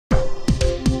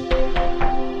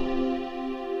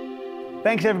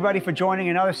Thanks everybody for joining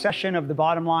another session of The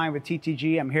Bottom Line with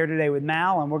TTG. I'm here today with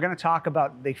Mal, and we're going to talk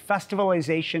about the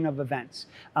festivalization of events.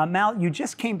 Mal, you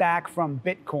just came back from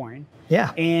Bitcoin.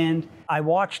 Yeah. And I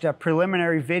watched a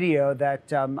preliminary video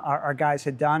that our guys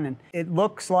had done, and it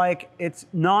looks like it's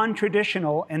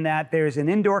non-traditional in that there's an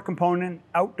indoor component,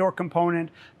 outdoor component,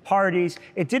 parties.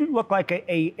 It didn't look like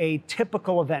a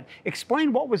typical event.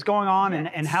 Explain what was going on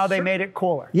and how they made it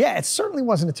cooler. Yeah, it certainly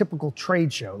wasn't a typical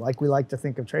trade show like we like to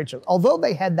think of trade shows, although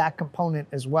they had that component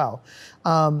as well.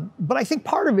 But I think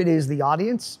part of it is the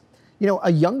audience. You know,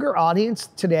 a younger audience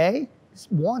today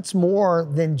wants more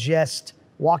than just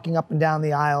walking up and down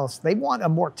the aisles. They want a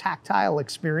more tactile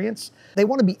experience. They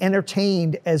want to be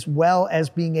entertained as well as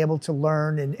being able to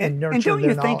learn and nurture their knowledge. And don't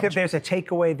you think that there's a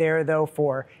takeaway there, though,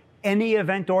 for any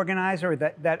event organizer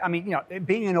that I mean, you know,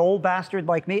 being an old bastard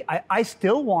like me, I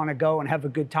still want to go and have a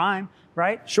good time,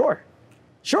 right? Sure.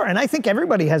 Sure, and I think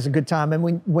everybody has a good time.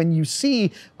 And when you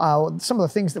see some of the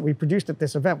things that we produced at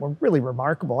this event were really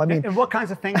remarkable. I mean, and what kinds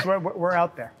of things were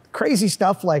out there? Crazy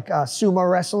stuff like sumo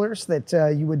wrestlers that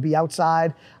you would be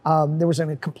outside. There was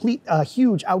a complete,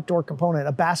 huge outdoor component,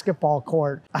 a basketball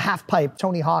court, a half pipe.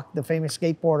 Tony Hawk, the famous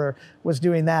skateboarder, was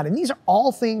doing that. And these are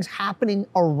all things happening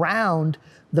around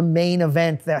the main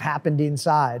event that happened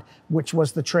inside, which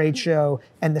was the trade show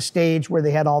and the stage where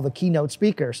they had all the keynote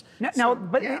speakers.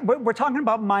 But we're talking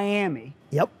about Miami.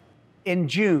 Yep. In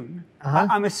June.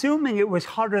 I'm assuming it was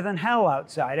hotter than hell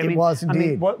outside. It was indeed. I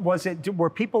mean, what was it?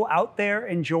 Were people out there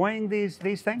enjoying these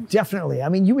things? Definitely. I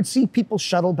mean, you would see people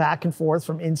shuttle back and forth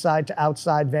from inside to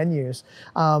outside venues,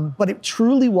 but it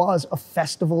truly was a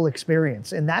festival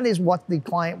experience, and that is what the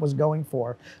client was going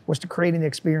for, was to create an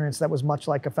experience that was much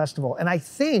like a festival. And I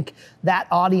think that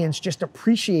audience just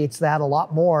appreciates that a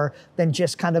lot more than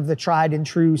just kind of the tried and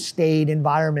true staid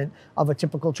environment of a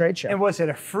typical trade show. And was it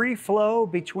a free flow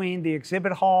between the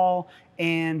exhibit hall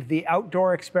and the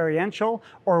outdoor experiential,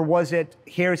 or was it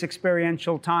here's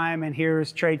experiential time and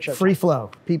here's trade show time? Free flow.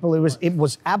 People, it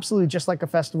was absolutely just like a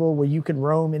festival where you could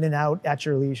roam in and out at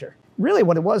your leisure. Really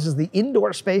what it was is the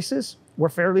indoor spaces were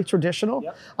fairly traditional.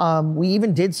 Yep. We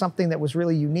even did something that was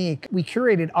really unique. We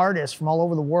curated artists from all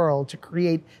over the world to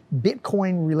create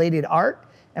Bitcoin related art,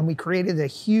 and we created a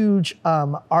huge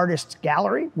artist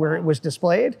gallery where it was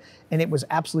displayed, and it was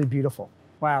absolutely beautiful.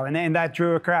 Wow, and that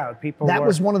drew a crowd. That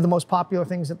was one of the most popular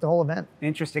things at the whole event.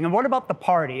 Interesting. And what about the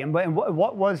party? And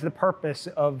what was the purpose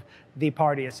of the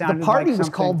party? It sounded the party like was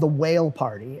called the Whale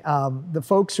Party. The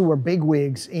folks who are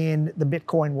bigwigs in the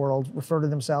Bitcoin world refer to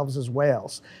themselves as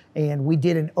whales. And we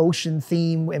did an ocean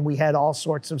theme, and we had all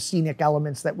sorts of scenic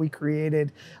elements that we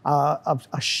created, a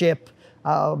ship,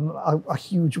 a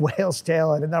huge whale's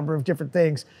tail, and a number of different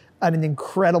things. And an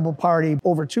incredible party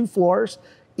over 2 floors.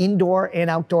 Indoor and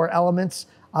outdoor elements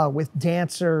with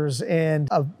dancers and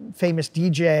a famous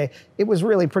DJ. It was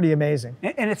really pretty amazing.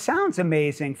 And it sounds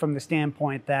amazing from the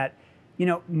standpoint that, you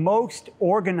know, most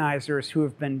organizers who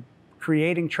have been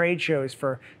creating trade shows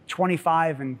for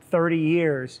 25 and 30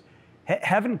 years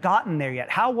haven't gotten there yet.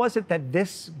 How was it that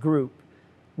this group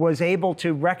was able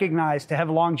to recognize, to have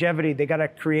longevity, they got to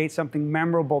create something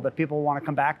memorable that people want to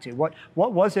come back to? What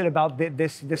was it about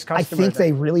this customer? I think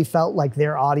they really felt like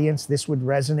their audience this would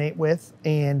resonate with,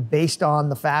 and based on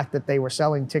the fact that they were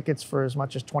selling tickets for as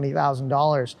much as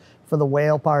 $20,000 for the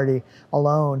Whale Party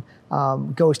alone,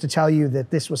 goes to tell you that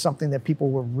this was something that people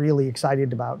were really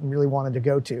excited about and really wanted to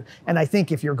go to. And I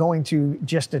think if you're going to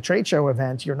just a trade show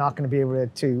event, you're not going to be able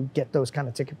to get those kind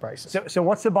of ticket prices. So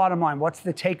what's the bottom line? What's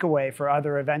the takeaway for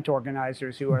other event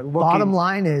organizers who are looking? Bottom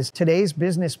line is today's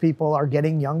business people are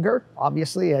getting younger.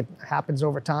 Obviously, it happens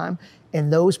over time.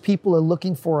 And those people are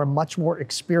looking for a much more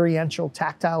experiential,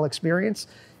 tactile experience.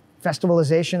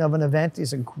 Festivalization of an event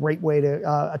is a great way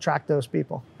to attract those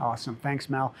people. Awesome. Thanks,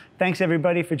 Mal. Thanks,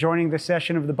 everybody, for joining this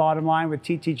session of The Bottom Line with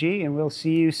TTG, and we'll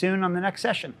see you soon on the next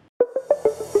session.